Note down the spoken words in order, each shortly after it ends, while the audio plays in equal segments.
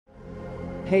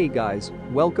Hey guys,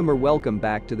 welcome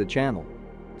back to the channel.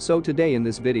 So today in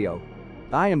this video,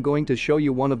 I am going to show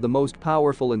you one of the most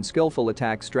powerful and skillful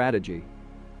attack strategy.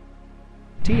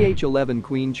 Th11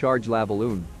 Queen Charge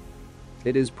Lavaloon.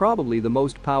 It is probably the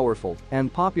most powerful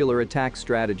and popular attack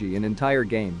strategy in entire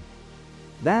game.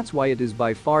 That's why it is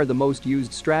by far the most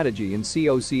used strategy in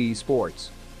COC esports.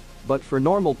 But for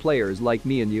normal players like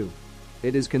me and you,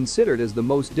 it is considered as the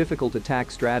most difficult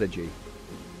attack strategy.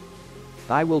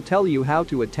 I will tell you how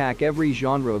to attack every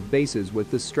genre of bases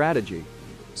with this strategy.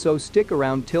 So stick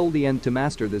around till the end to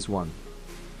master this one.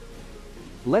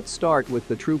 Let's start with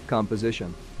the troop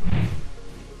composition.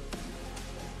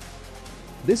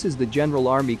 This is the general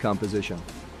army composition.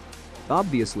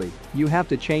 Obviously, you have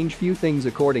to change few things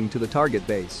according to the target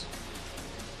base.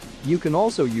 You can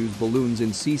also use balloons in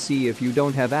CC if you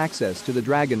don't have access to the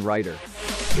Dragon Rider.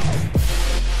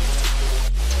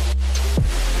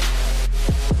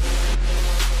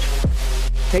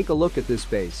 Take a look at this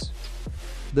base.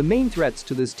 The main threats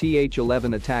to this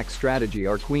Th11 attack strategy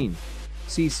are Queen,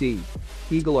 CC,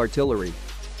 Eagle Artillery,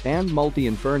 and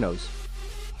Multi-Infernos.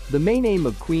 The main aim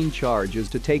of Queen Charge is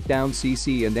to take down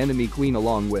CC and enemy Queen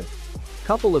along with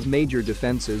couple of major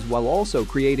defenses while also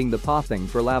creating the pathing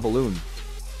for Lavaloon.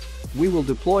 We will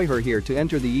deploy her here to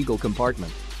enter the Eagle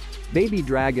compartment. Baby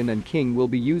Dragon and King will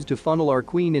be used to funnel our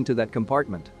Queen into that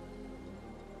compartment.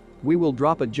 We will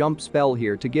drop a jump spell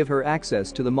here to give her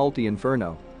access to the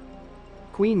Multi-Inferno.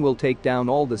 Queen will take down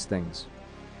all these things.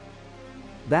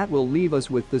 That will leave us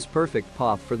with this perfect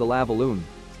path for the Lavaloon.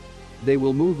 They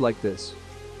will move like this.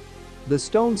 The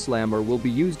Stone Slammer will be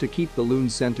used to keep the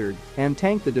loons centered and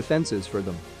tank the defenses for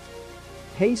them.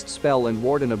 Haste spell and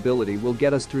Warden ability will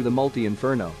get us through the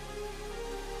Multi-Inferno.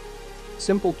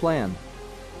 Simple plan.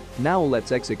 Now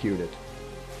let's execute it.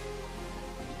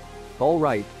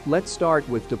 Alright, let's start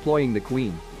with deploying the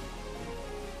Queen.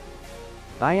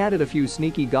 I added a few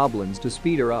sneaky goblins to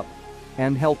speed her up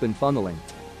and help in funneling.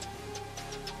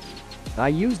 I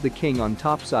used the King on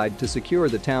top side to secure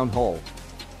the town hall.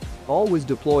 Always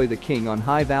deploy the King on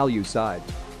high value side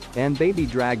and Baby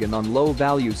Dragon on low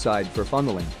value side for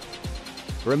funneling.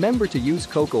 Remember to use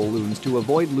Coco Loons to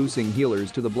avoid losing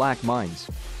healers to the black mines.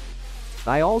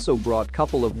 I also brought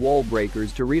couple of wall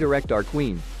breakers to redirect our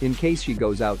Queen in case she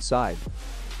goes outside.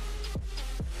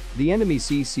 The enemy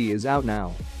CC is out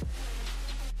now.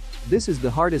 This is the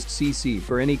hardest CC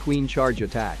for any Queen Charge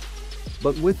attack.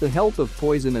 But with the help of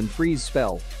Poison and Freeze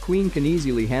spell, Queen can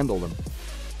easily handle them.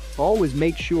 Always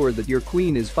make sure that your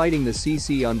Queen is fighting the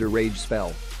CC under Rage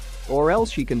spell. Or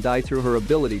else she can die through her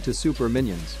ability to super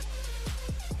minions.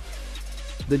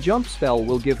 The jump spell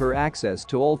will give her access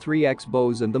to all 3x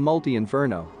bows and the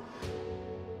Multi-Inferno.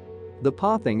 The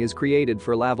pathing is created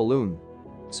for Lavaloon.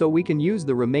 So we can use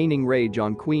the remaining rage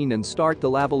on Queen and start the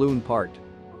Lavaloon part.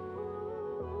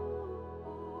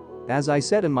 As I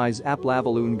said in my Zap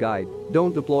Lavaloon guide,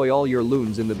 don't deploy all your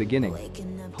loons in the beginning.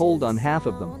 Hold on half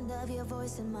of them.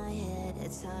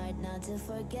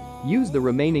 Use the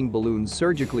remaining balloons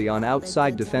surgically on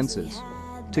outside defenses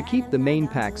to keep the main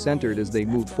pack centered as they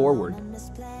move forward.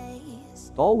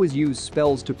 Always use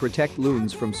spells to protect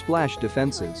loons from splash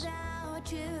defenses.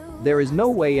 There is no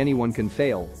way anyone can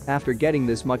fail after getting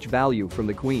this much value from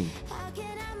the Queen.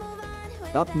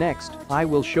 Up next, I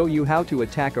will show you how to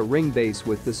attack a ring base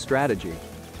with this strategy.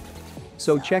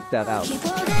 So check that out.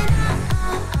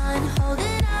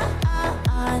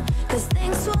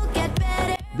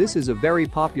 This is a very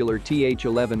popular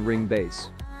Th11 ring base.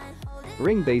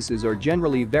 Ring bases are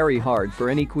generally very hard for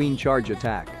any Queen Charge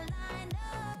attack.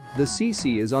 The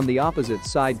CC is on the opposite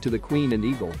side to the Queen and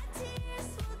Eagle.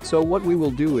 So what we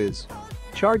will do is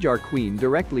charge our Queen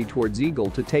directly towards Eagle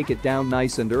to take it down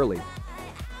nice and early.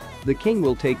 The King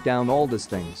will take down all these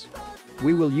things.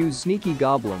 We will use Sneaky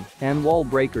Goblin and Wall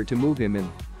Breaker to move him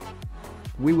in.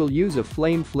 We will use a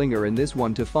Flame Flinger in this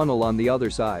one to funnel on the other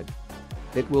side.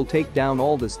 It will take down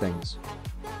all these things.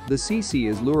 The CC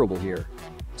is lureable here.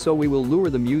 So we will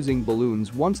lure them using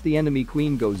balloons once the enemy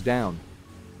Queen goes down.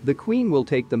 The Queen will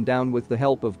take them down with the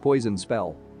help of Poison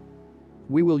spell.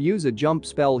 We will use a jump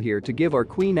spell here to give our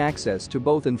Queen access to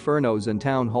both Infernos and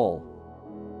Town Hall.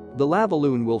 The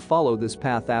Lavaloon will follow this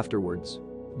path afterwards.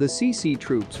 The CC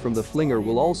troops from the Flinger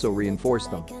will also reinforce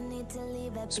them.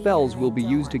 Spells will be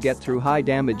used to get through high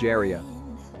damage area.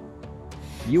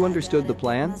 You understood the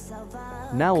plan?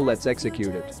 Now let's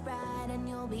execute it.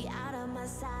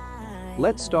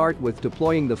 Let's start with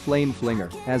deploying the Flame Flinger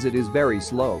as it is very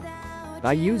slow.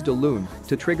 I used a loon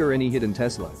to trigger any hidden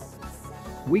Tesla.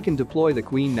 We can deploy the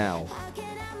Queen now.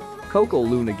 Coco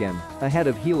Loon again, ahead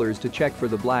of healers to check for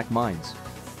the black mines.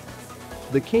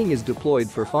 The King is deployed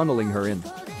for funneling her in.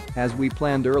 As we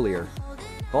planned earlier.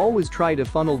 Always try to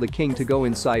funnel the king to go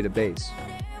inside a base.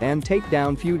 And take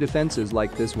down few defenses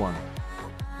like this one.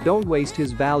 Don't waste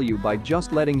his value by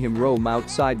just letting him roam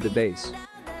outside the base.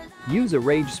 Use a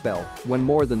rage spell when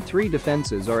more than 3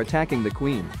 defenses are attacking the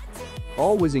queen.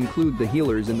 Always include the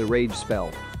healers in the rage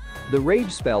spell. The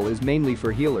rage spell is mainly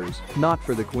for healers, not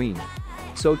for the queen.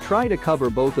 So try to cover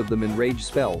both of them in rage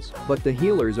spells, but the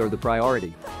healers are the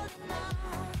priority.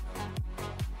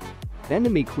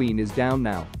 Enemy queen is down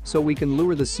now, so we can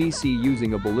lure the CC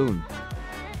using a balloon.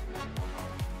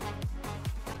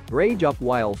 Rage up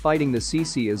while fighting the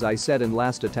CC as I said in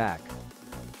last attack.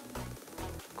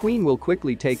 Queen will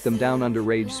quickly take them down under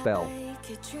rage spell.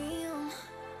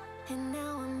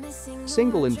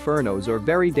 Single infernos are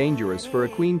very dangerous for a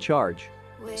queen charge.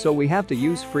 So we have to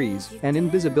use freeze and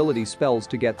invisibility spells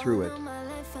to get through it.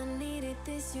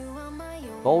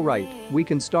 Alright, we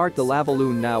can start the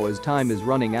Lavaloon now as time is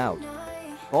running out.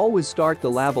 Always start the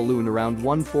Lavaloon around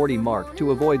 140 mark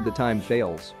to avoid the time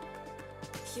fails.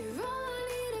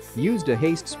 Used a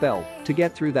haste spell to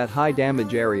get through that high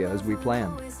damage area as we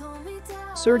planned.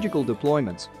 Surgical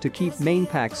deployments to keep main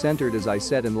pack centered as I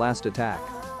said in last attack.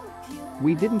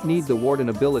 We didn't need the Warden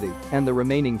ability and the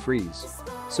remaining freeze.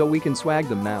 So we can swag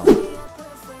them now.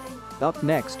 Up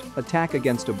next, attack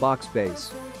against a box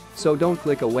base. So don't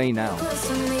click away now.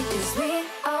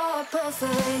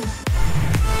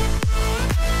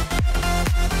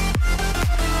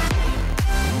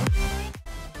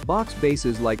 Box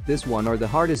bases like this one are the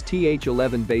hardest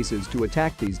Th11 bases to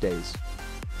attack these days.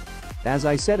 As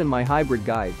I said in my hybrid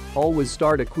guide, always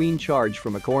start a queen charge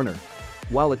from a corner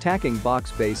while attacking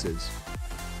box bases.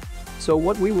 So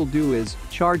what we will do is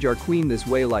charge our queen this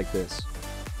way like this.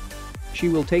 She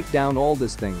will take down all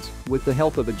these things with the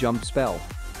help of a jump spell.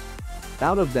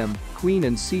 Out of them, queen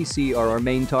and CC are our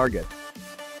main target.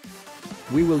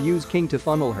 We will use king to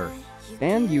funnel her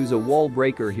and use a wall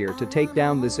breaker here to take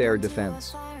down this air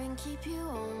defense.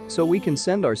 So we can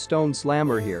send our stone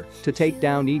slammer here to take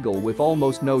down eagle with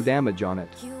almost no damage on it.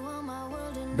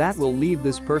 That will leave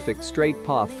this perfect straight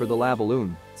path for the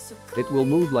Lavaloon. It will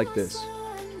move like this.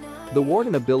 The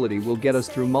Warden ability will get us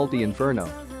through multi-inferno.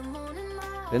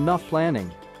 Enough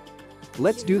planning.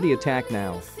 Let's do the attack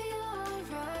now.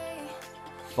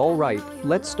 Alright,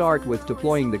 let's start with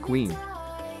deploying the queen.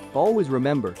 Always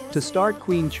remember to start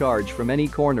queen charge from any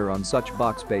corner on such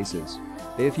box bases.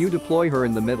 If you deploy her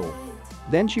in the middle,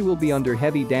 then she will be under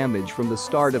heavy damage from the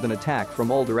start of an attack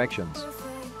from all directions.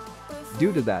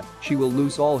 Due to that, she will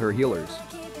lose all her healers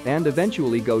and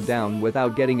eventually go down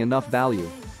without getting enough value.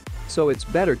 So it's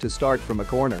better to start from a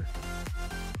corner.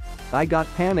 I got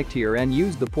panicked here and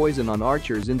used the poison on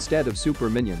archers instead of super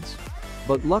minions.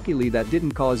 But luckily that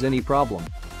didn't cause any problem.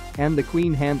 And the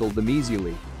queen handled them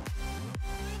easily.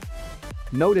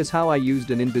 Notice how I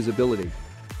used an invisibility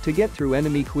to get through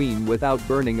enemy queen without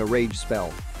burning a rage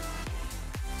spell.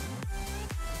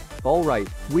 Alright,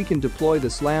 we can deploy the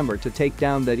slammer to take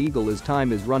down that eagle as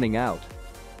time is running out.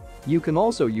 You can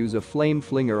also use a flame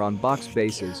flinger on box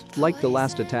bases, like the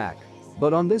last attack.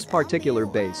 But on this particular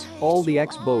base, all the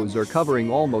X bows are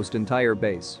covering almost entire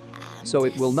base. So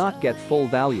it will not get full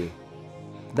value.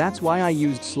 That's why I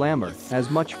used slammer as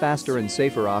much faster and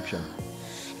safer option.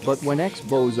 But when X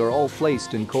bows are all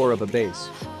placed in core of a base,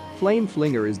 flame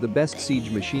flinger is the best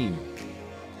siege machine.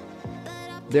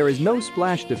 There is no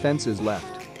splash defenses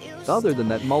left, other than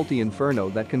that multi-inferno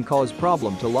that can cause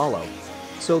problem to Lalo.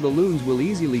 So the loons will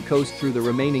easily coast through the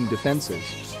remaining defenses.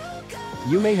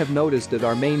 You may have noticed that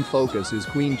our main focus is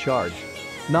queen charge,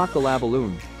 not the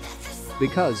Lavaloon.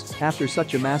 Because, after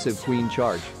such a massive queen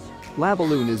charge,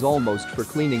 Lavaloon is almost for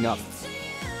cleaning up.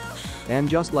 And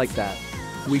just like that,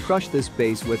 we crush this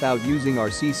base without using our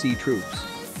CC troops.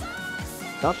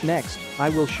 Up next, I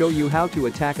will show you how to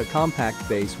attack a compact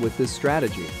base with this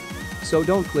strategy. So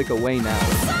don't click away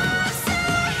now.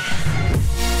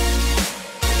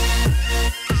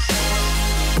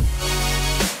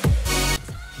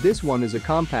 This one is a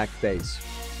compact base.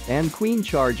 And queen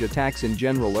charge attacks in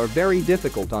general are very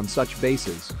difficult on such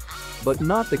bases. But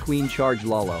not the queen charge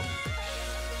Lalo.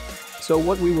 So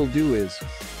what we will do is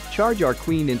charge our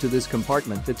queen into this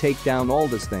compartment to take down all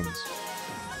these things.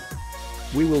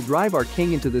 We will drive our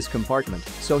king into this compartment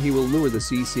so he will lure the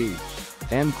CC.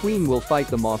 And queen will fight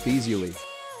them off easily.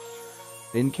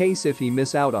 In case if he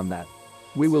miss out on that,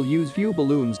 we will use few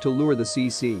balloons to lure the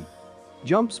CC.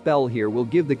 Jump spell here will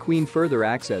give the queen further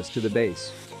access to the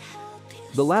base.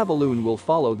 The Lavaloon will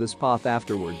follow this path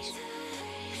afterwards.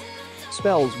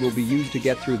 Spells will be used to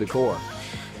get through the core.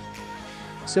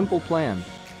 Simple plan.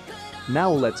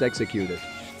 Now let's execute it.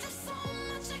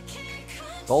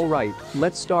 Alright,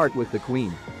 let's start with the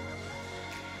queen.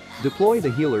 Deploy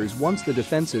the healers once the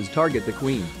defenses target the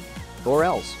queen. Or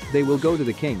else, they will go to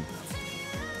the king.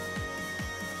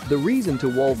 The reason to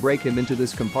wall break him into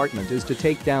this compartment is to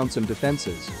take down some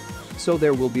defenses. So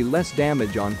there will be less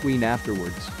damage on queen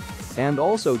afterwards. And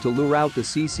also to lure out the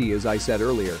CC as I said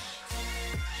earlier.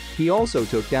 He also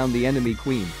took down the enemy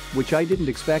queen, which I didn't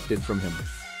expected from him.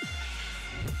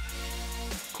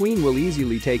 Queen will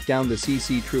easily take down the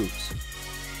CC troops.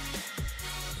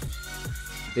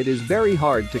 It is very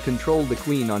hard to control the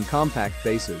queen on compact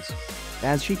bases,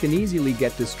 as she can easily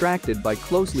get distracted by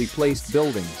closely placed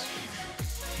buildings.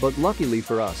 But luckily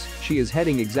for us, she is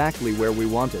heading exactly where we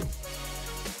wanted.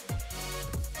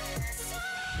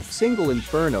 Single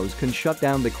infernos can shut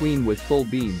down the queen with full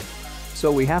beam, so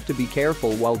we have to be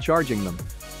careful while charging them.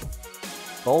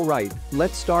 Alright,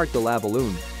 let's start the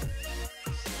Lavaloon.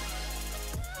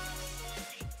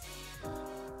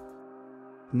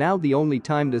 Now the only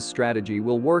time this strategy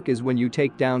will work is when you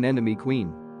take down enemy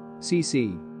queen,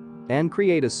 CC, and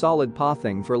create a solid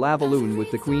pathing for Lavaloon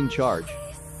with the queen charge.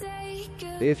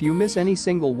 If you miss any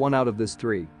single one out of this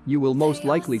three, you will most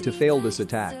likely to fail this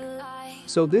attack.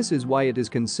 So this is why it is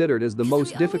considered as the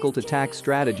most difficult attack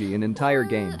strategy in entire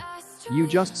game. You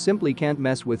just simply can't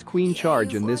mess with queen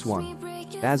charge in this one,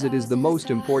 as it is the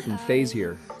most important phase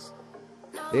here.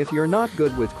 If you're not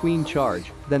good with queen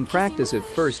charge, then practice it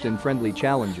first in friendly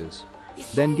challenges.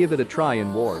 Then give it a try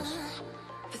in wars.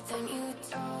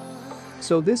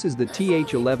 So this is the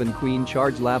Th11 Queen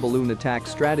Charge Lavaloon attack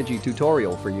strategy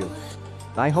tutorial for you.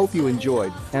 I hope you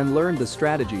enjoyed and learned the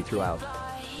strategy throughout.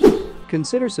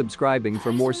 Consider subscribing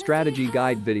for more strategy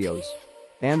guide videos.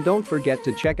 And don't forget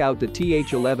to check out the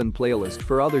Th11 playlist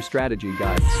for other strategy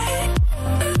guides.